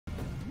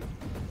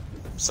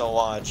So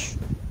watch.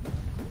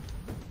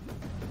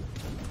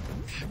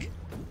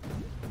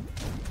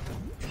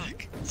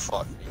 Fuck.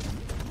 Fuck me.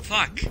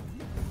 Fuck.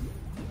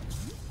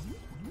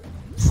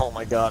 Oh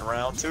my god,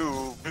 round 2. Why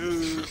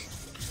am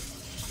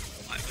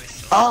I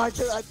so... Oh, I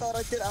thought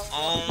I could out.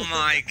 Oh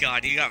my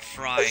god, you got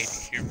fried.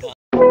 Your ball.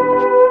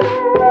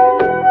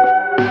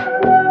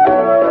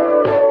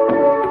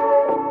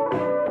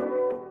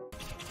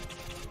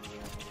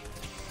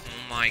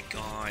 Oh my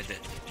god.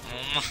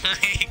 Oh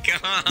my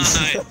god.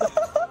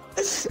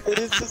 It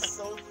is just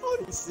so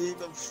funny seeing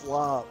them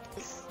flop.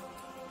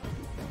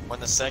 When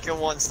the second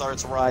one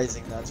starts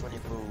rising, that's when you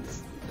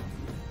move.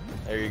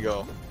 There you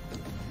go.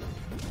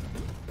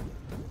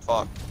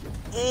 Fuck.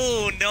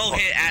 Ooh, no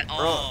hit at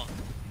all.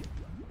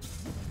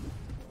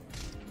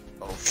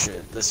 Oh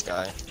shit, this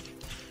guy.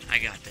 I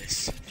got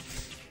this.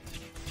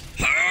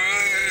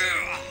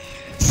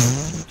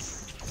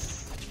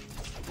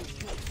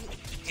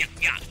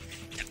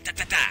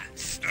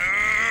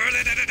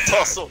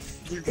 Tussle!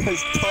 You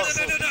guys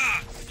tussle!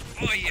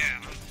 Oh yeah,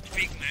 I'm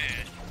big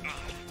man.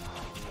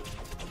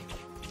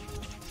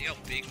 See how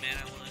big man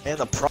I was? And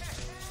the pro- Oh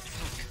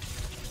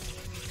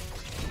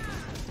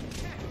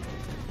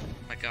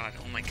my god,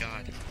 oh my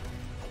god.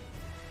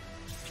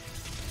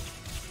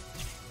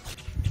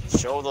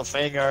 Show the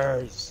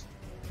fingers!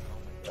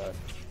 Oh my god.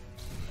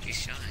 He's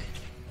shy.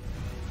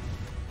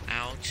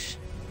 Ouch.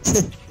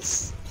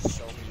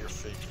 Show me your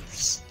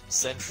fingers.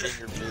 Send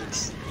finger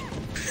pics.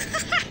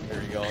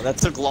 There you go. That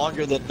took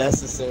longer than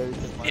necessary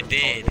because my It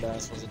did. retarded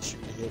ass wasn't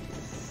shooting it.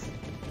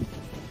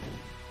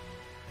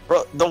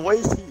 Bro, the way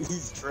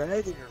he's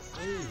dragging your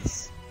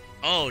face.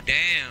 Oh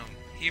damn,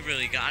 he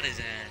really got his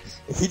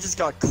ass. He just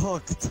got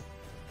cooked.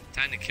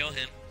 Time to kill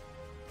him.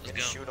 Let's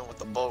go. Shoot him with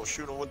the bow.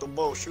 Shoot him with the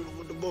bow. Shoot him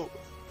with the bow.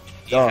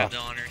 You Yeah. have the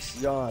honors.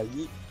 Yeah,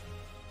 ye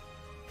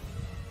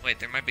Wait,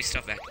 there might be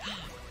stuff back.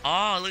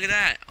 Oh, look at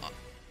that. Oh.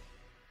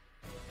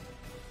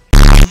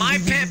 My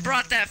pet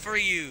brought that for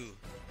you.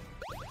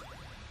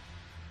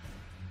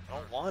 I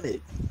don't want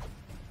it.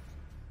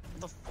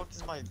 What the fuck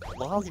is my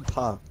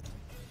lollipop?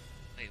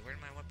 Wait, where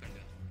did my weapon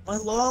go? My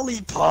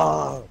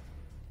lollipop!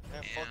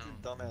 Man, fuck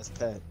Damn. your dumbass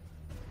pet.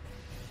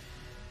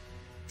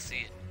 See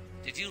it.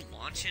 Did you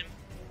launch him?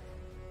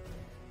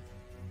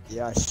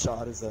 Yeah, I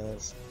shot his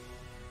ass.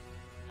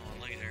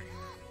 Oh, look at her.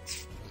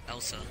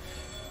 Elsa.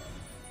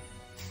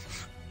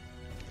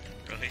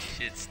 Bro, his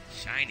shit's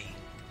shiny.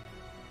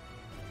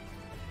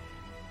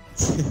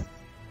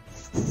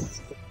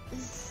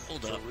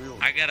 Hold up. For real.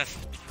 I gotta.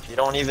 You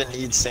don't even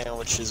need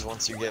sandwiches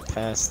once you get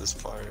past this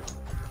part.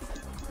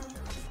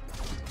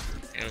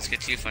 Hey, let's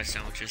get you 5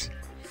 sandwiches.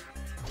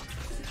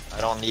 I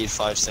don't need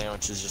 5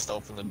 sandwiches, just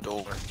open the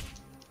door.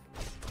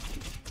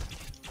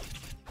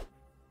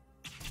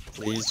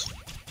 Please.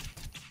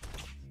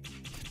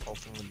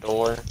 Open the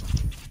door.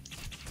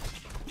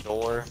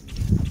 Door.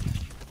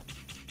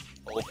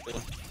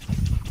 Open.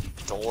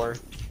 Door.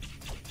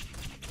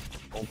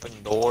 Open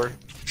door.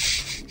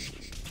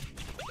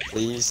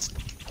 Please.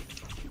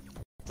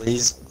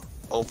 Please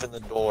open the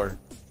door.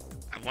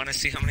 I want to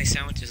see how many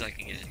sandwiches I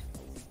can get.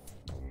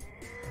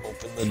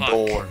 Open the Fuck.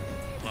 door.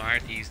 Well, I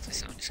already used this,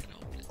 so I'm just gonna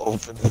open it.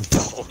 Open the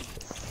door.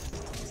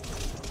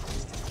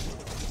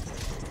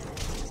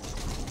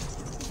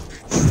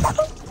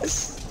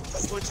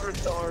 This looks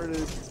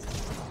retarded.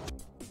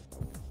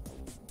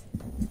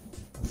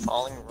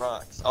 Falling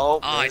rocks. Oh,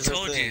 I there's a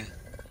told thing. you.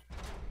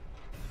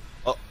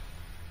 Oh,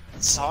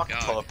 sock God.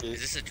 puppet.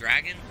 Is this a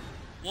dragon?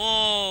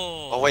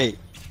 Whoa! Oh wait.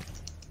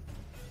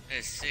 That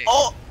is sick.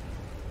 Oh.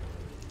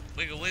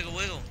 Wiggle, wiggle,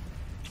 wiggle.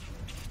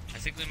 I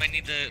think we might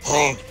need the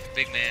Oh.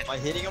 big man. Am I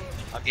hitting him?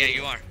 I'm Yeah, hitting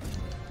you him. are.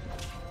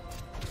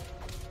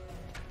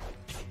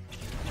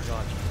 Oh my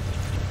god.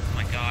 Oh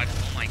my god,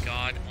 oh my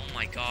god, oh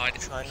my god.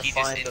 trying to He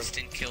just find him.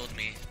 instant killed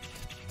me.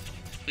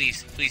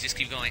 Please, please just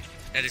keep going.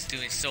 That is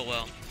doing so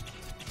well.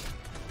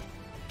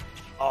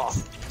 Oh,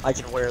 I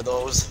can wear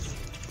those.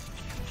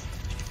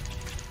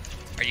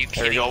 Are you There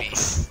kidding you go. me?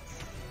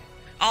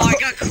 Oh, I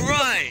got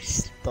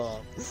crushed!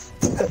 Stop.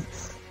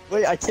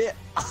 Wait, I can't.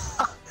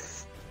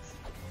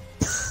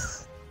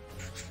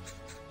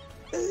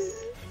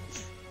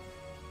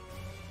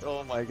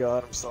 Oh my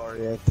god, I'm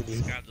sorry, Anthony.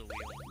 Just grab the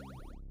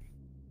wheel.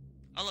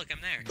 Oh look, I'm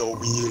there. The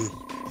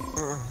wheel.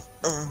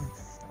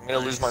 I'm gonna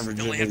lose my Don't we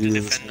virginity have to to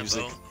this defend the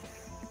music. boat?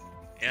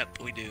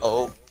 Yep, we do.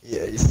 Oh,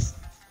 yeah.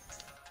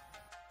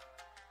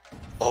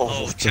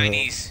 Oh, what the-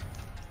 Chinese.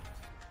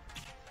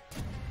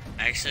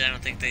 Actually, I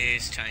don't think they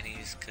is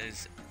Chinese,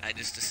 because I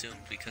just assumed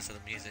because of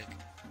the music.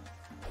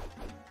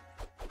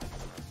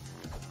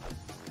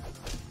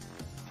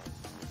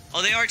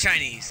 Oh, they are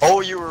Chinese!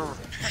 Oh, you were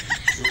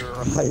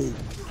right.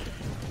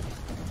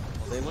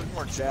 Well, they look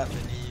more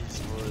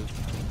Japanese, but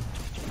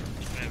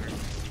Whatever.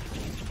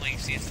 Playing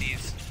Sea of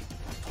Thieves.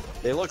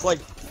 they look like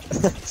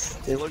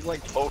they look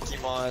like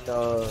Pokemon.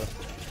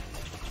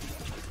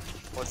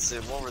 What's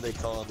it? What were they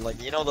called?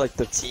 Like, you know, like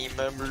the team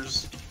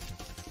members,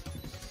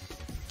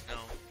 No.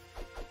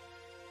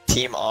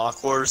 Team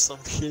Aqua or some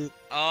shit.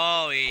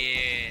 Oh,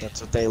 yeah.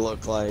 That's what they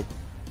look like.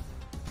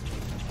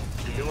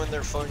 doing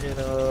their fucking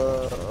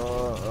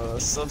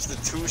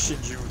substitution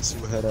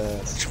jutsu head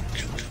ass.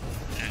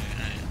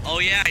 Oh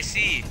yeah, I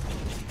see.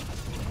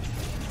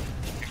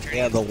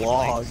 Yeah, the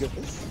log.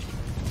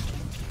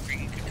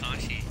 Freaking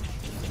Kakashi.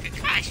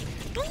 Kakashi,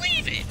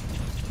 believe it.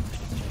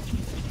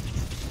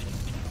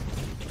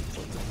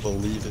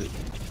 Believe it.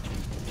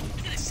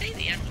 I'm gonna say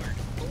the N-word.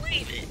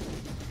 Believe it.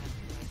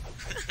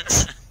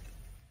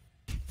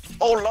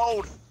 Oh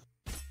Lord!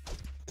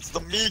 It's the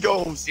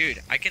Migos! Dude,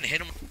 I can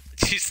hit him.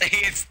 Did you say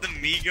it's the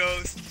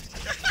Migos?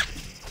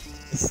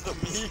 It's the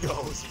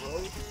Migos,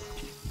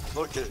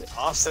 bro. Look at it.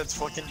 Offset's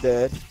fucking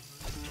dead.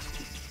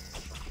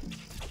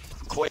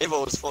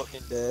 Quavo is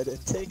fucking dead,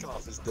 and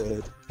Takeoff is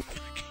dead.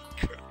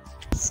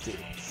 Just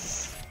kidding.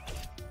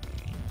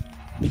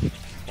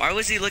 Why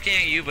was he looking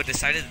at you but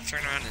decided to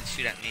turn around and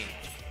shoot at me?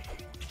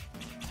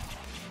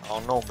 I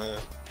don't know,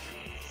 man.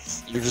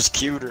 You're just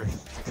cuter.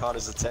 You caught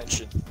his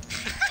attention.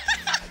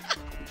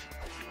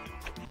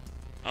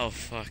 Oh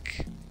fuck.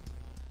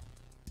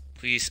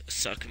 Please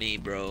suck me,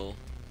 bro.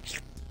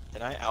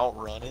 Can I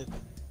outrun it?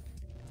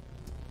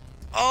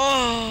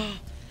 Oh!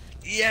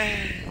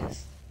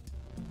 Yes!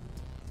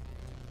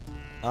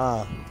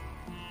 Ah.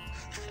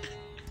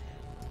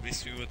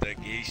 Miss me with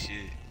that gay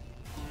shit.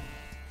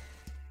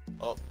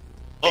 Oh.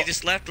 They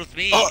just left with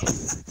me. Oh.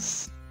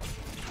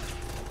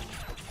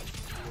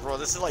 Bro,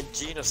 this is like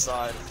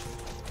genocide.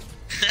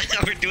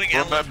 We're doing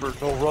Remember,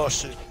 no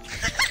Russian.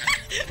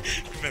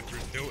 Remember,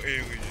 no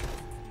alien.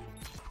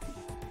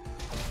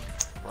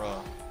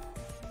 Bro.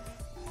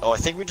 Oh, I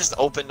think we just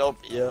opened up.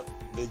 Yeah,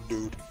 big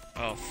dude.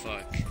 Oh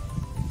fuck.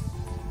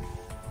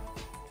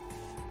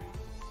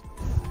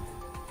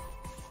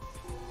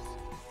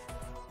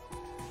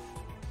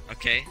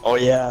 Okay. Oh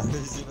yeah,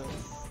 he's gonna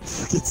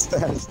fucking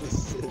smash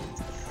this shit.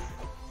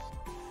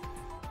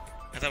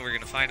 I thought we were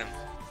gonna fight him.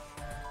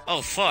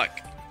 Oh fuck.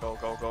 Go,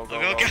 go, go, go,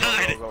 Oh go,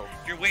 god. go, go, go.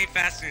 You're way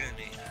faster than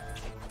me.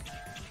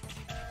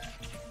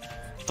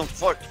 What the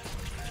fuck?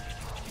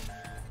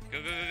 Go,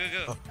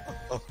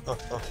 go, go,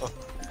 go, go.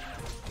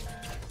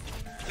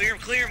 Clear him,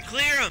 clear him,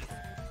 clear him!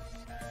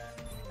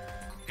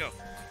 Go.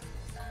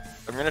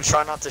 I'm gonna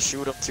try not to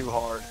shoot him too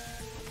hard.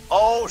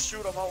 Oh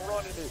shoot, I'm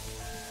outrunning it.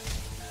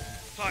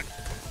 Fuck.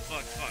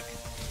 Fuck, fuck.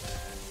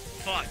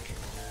 Fuck.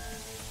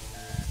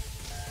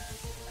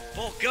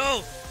 Oh,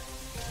 go!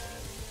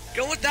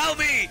 Go without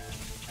me!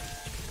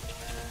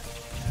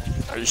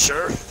 Are you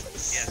sure?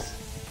 Yes.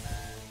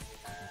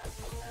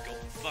 Go,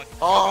 fuck.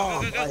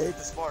 Oh, Go, go, go, I go. hate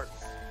this part.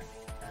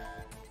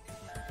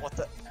 What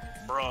the?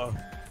 Bruh.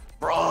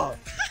 Bruh.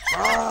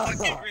 Bruh.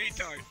 Fucking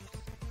retard.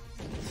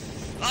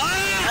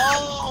 Ah!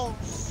 Oh,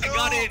 I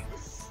got in.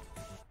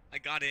 I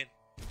got in.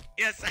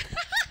 Yes.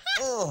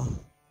 Oh.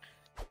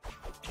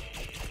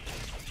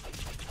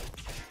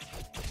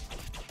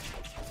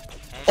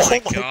 Oh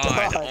my Oh my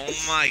god. God.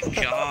 Oh my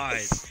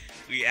god.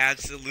 We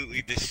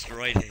absolutely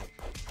destroyed him.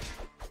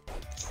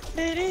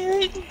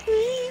 Wait,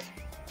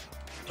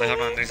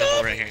 hold on. There's a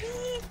hole right here.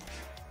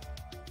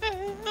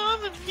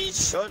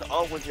 Shut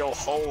up with your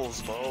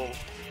holes, bro.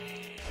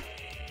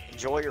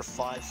 Enjoy your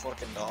 $5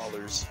 fucking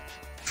dollars.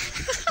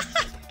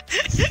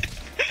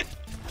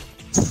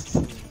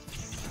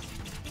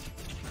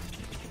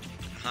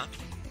 Huh?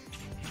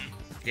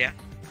 Yeah.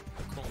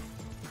 Cool.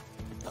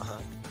 Uh-huh.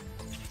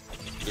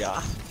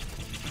 Yeah.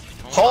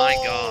 Oh my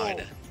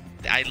god.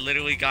 I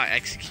literally got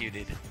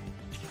executed.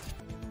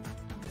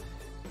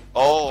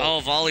 Oh.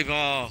 Oh,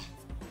 volleyball.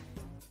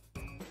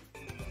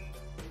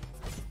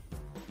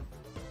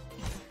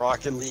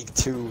 Rocket League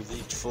 2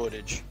 leaked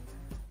footage.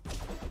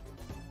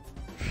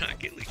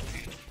 Rocket League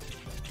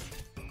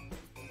 2.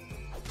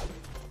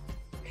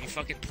 He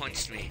fucking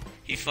punched me.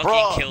 He fucking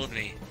Bruh. killed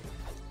me.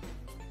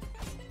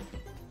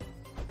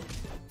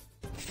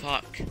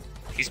 Fuck.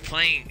 He's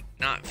playing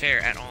not fair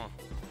at all.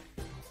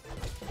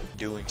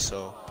 Doing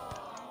so.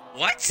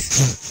 What?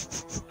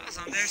 I was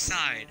on their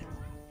side.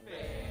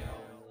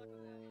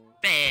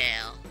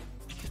 Fail.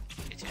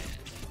 Bitch ass.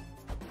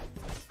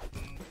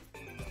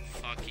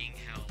 Fucking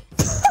hell.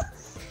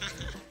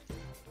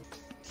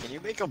 Can you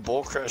make a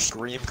Bull Crash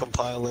Scream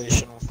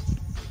compilation?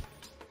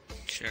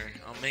 Sure,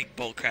 I'll make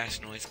Bolt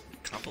Crash Noise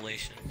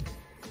compilation.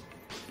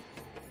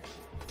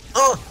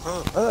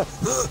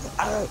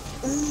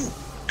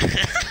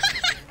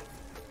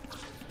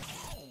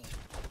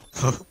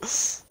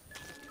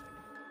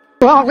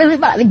 Bro, I'm really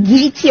about to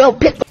get your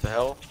pick. The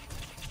hell?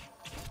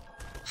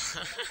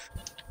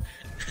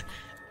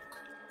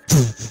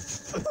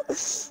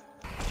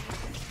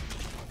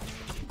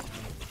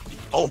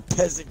 Oh,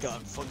 Peasant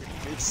got fucking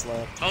bitch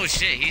slapped. Oh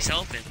shit, he's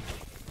helping.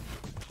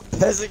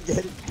 Peasant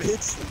getting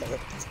bitch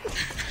slapped.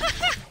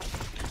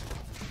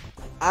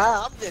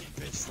 Ah, I'm getting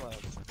bitch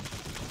slapped.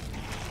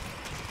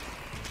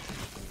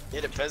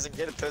 Get it, Peasant,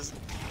 get it, Peasant.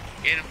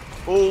 Get him.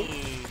 Ooh. Ooh.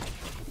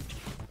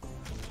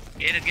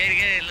 Get it, get it,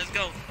 get it, let's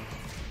go.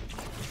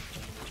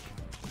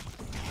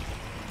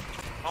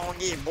 Oh,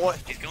 yeah, boy.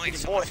 He's going Get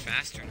it, so boy. much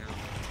faster now.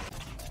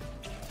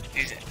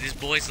 This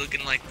boy's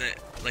looking like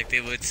they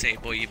would say,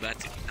 boy,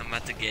 I'm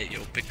about to get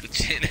your pickle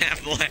chin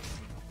half black.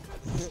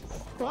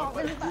 Bro,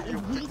 really about to You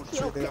geek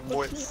pickle your chin,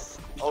 boy. pickle.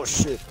 Oh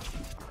shit.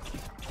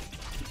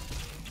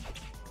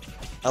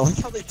 I like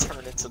how they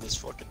turn into this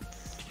fucking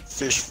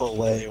fish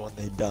fillet when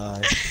they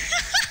die.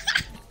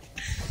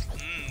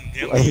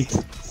 Yummy. Like,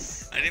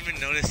 I didn't even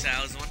notice that.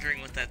 I was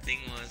wondering what that thing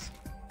was.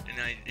 And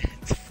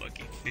it's a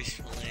fucking fish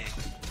fillet.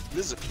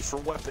 visit me for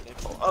weapon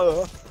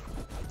info.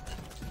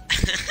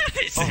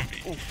 Visit me.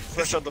 Oh,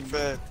 fresh out the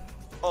bed.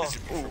 Oh,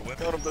 Visit me for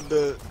weapon got him the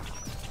dead.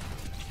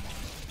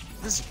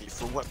 Visit me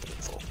for weapon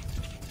info.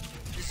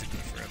 Visit me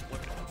for a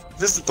weapon.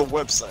 Visit the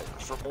website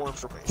for more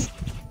information.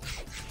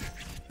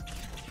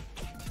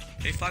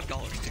 Pay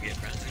 $5 to get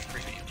Browser's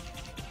Premium.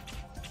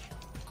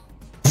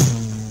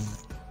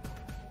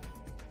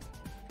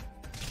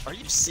 Are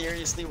you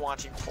seriously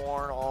watching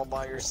porn all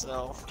by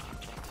yourself?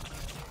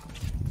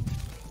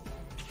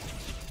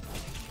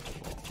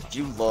 If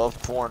you love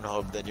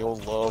Pornhub, then you'll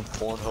love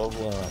Pornhub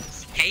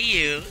Live. Hey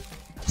you!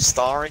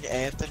 Starring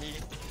Anthony.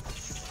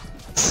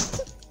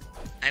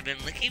 I've been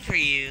looking for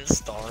you.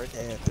 Starring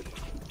Anthony.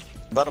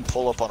 I'm about to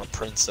pull up on a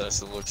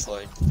princess, it looks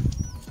like.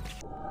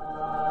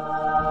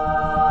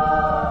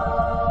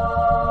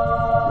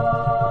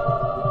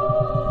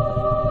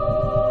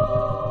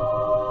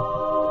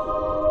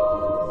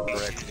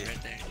 Correctly.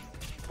 Right there.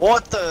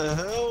 What the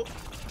hell?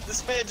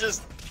 This man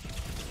just...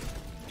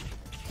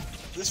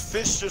 This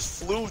fish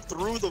just flew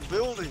through the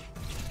building.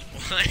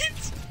 What?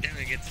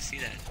 Didn't get to see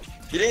that.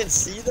 You didn't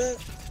see that?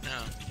 No.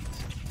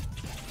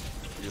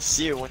 You'll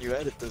see it when you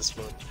edit this,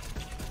 but...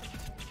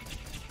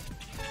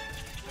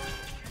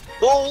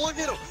 Oh, look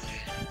at him!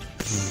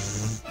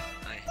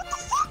 Hi.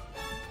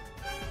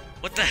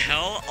 What the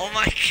hell? Oh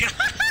my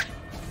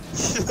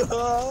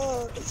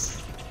god!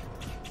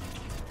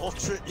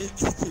 Ultra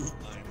instinct.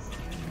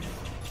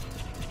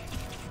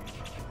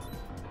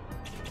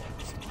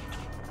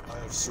 I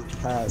have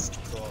surpassed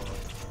God.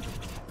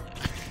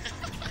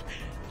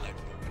 I'm a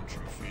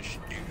true fish,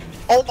 dude.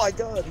 Oh my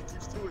god, he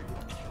keeps doing it.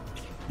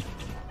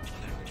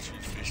 I'm a true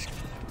fish god.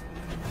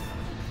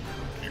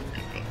 You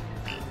cannot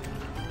beat.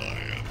 I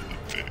am the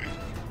pig.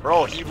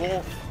 Bro, he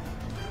won't.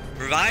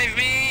 Revive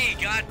me!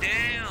 God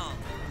damn!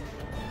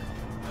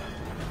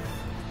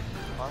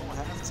 I don't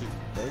have to.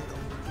 Damn.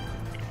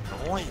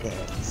 Annoying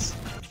ass.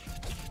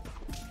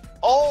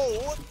 Oh,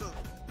 what the?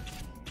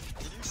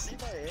 Did you see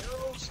my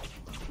arrows?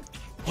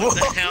 What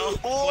the hell?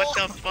 Oh. What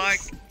the fuck?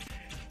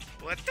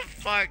 What the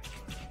fuck?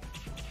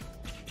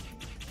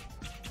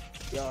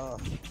 Yeah.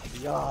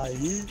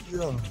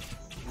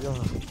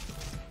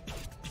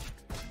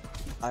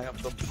 I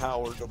have the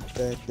power to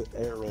bend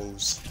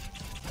arrows.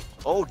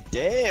 Oh,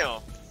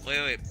 damn.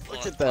 Wait. Look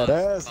pause, at that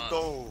pause, ass, pause.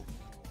 though.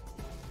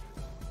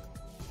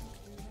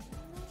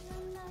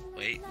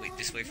 Wait,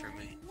 just wait for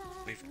me.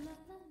 Wait for me.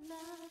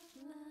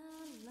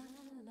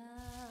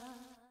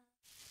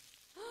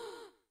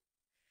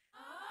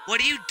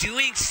 What are you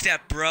doing,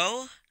 step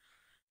bro?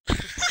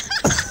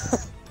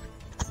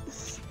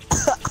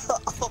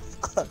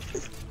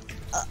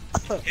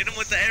 Hit him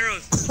with the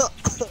arrows.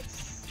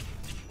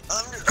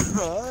 I'm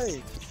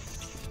right.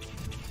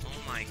 Oh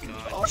my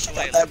god. Oh, she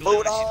Wait, got that look at boot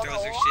when on. she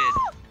throws her shit.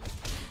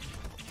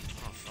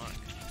 Oh fuck.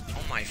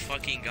 Oh my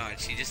fucking god,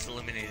 she just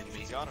eliminated me.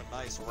 He's got a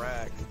nice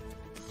rack.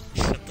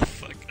 Shut the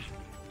fuck up.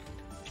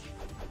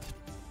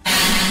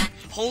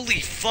 Holy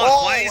fuck,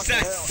 Oh, why is what the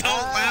that hell? so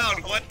Ow.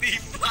 loud? What the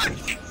fuck?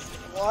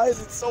 Why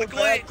is it so Look bad?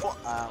 away.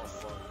 Ow,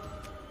 fuck.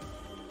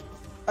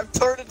 I've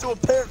turned into a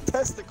pair of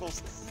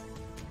testicles.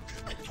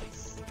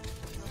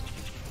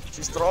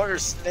 She's throwing her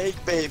snake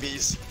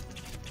babies.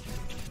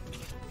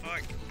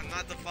 Fuck, I'm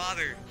not the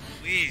father.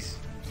 Please.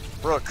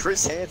 Bro,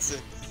 Chris Hansen.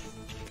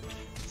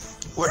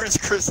 Where's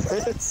Chris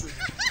Hansen?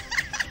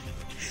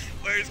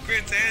 Where's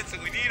Chris Hansen?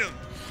 We need him.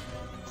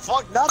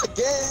 Fuck, not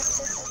again!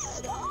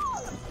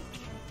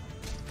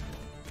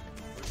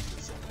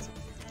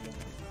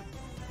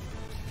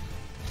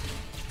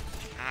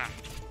 Ah.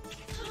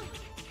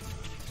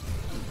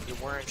 You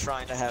weren't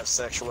trying to have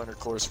sexual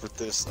intercourse with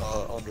this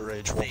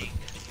underage woman. Thing.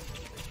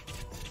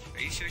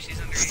 Are you sure she's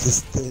underage?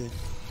 This thing.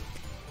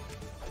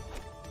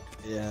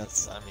 Yeah,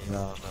 it's, I mean, I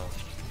don't know.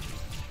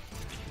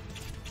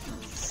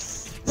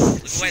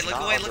 She's look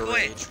not away, look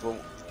away. underage,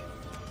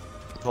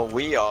 but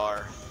we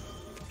are.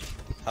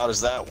 How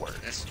does that work?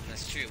 That's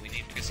true. We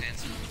need Chris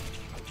Hansen.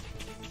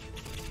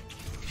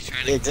 She's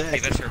trying to Exactly.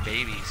 give us her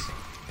babies.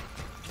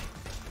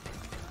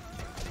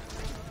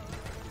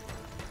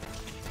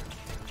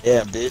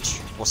 Yeah, bitch.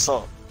 What's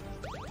up?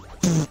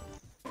 Oh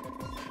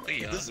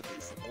yeah. Visit me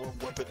for more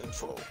weapon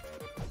info.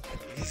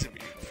 This is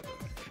me.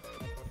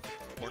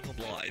 Pornhub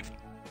Live.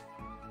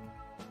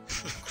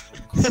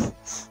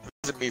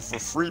 Visit me for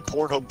free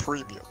Pornhub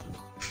Premium.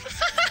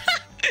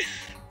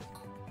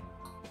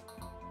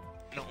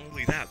 Not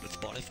only that, but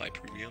Spotify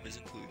Premium is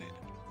included.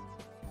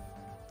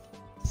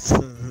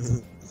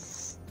 Okay,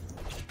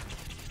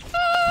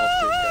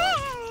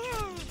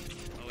 Oh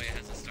wait, it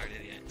hasn't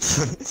started yet.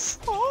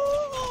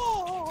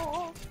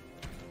 God.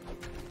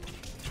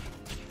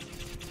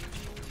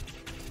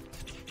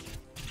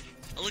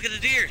 Oh, look at the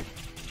deer!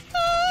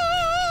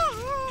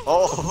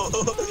 Oh.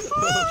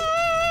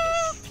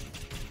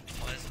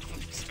 What is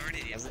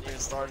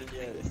started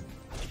yet.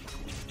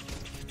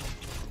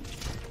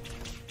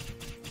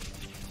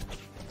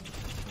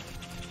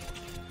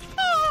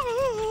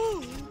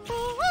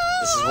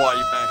 This is why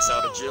you max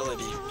out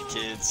agility,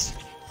 kids.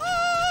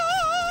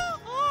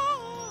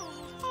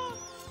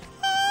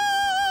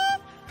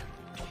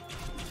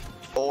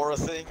 Aura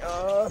thing,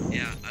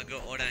 Yeah, I go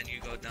Ora and you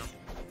go down.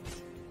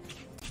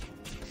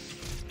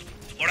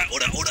 Ora.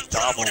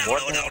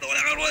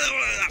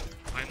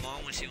 My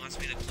mom, when she wants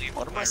me to clean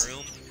What am my I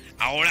room.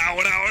 Ora.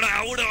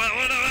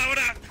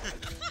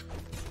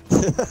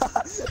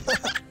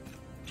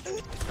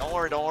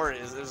 Don't worry.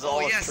 There's all Oh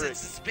a yes, trick.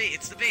 it's the bait.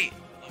 It's the bait.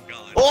 Oh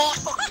god. Oh!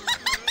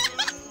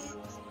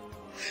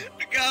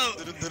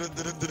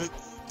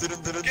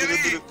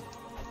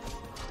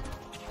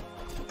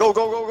 Go.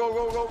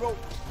 Go.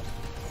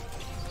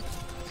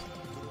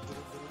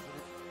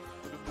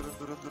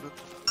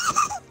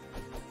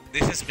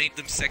 This has made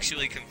them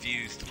sexually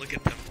confused. Look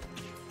at them.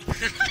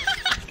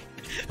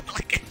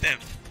 Look at them.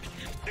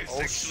 They're Oh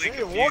sexually shit,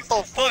 confused.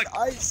 what the fuck?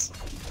 Ice!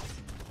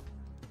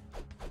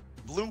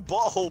 Blue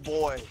butthole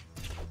boy.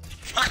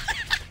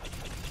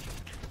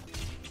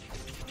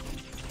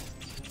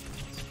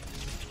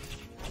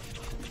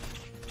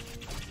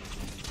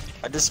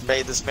 I just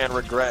made this man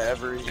regret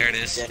ever There it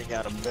is. getting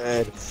out of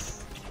bed.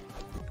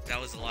 That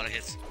was a lot of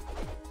hits.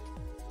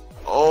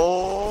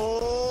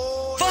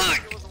 Oh!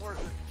 Fuck! It wasn't worth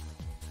it.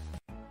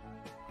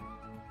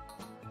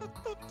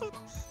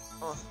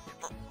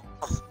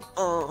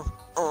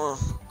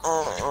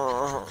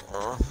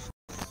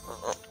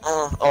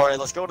 Alright,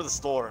 let's go to the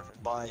store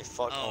and buy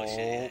fuck. Oh shit,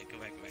 yeah, go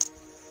back.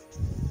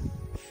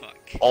 Fuck.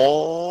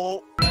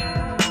 Oh!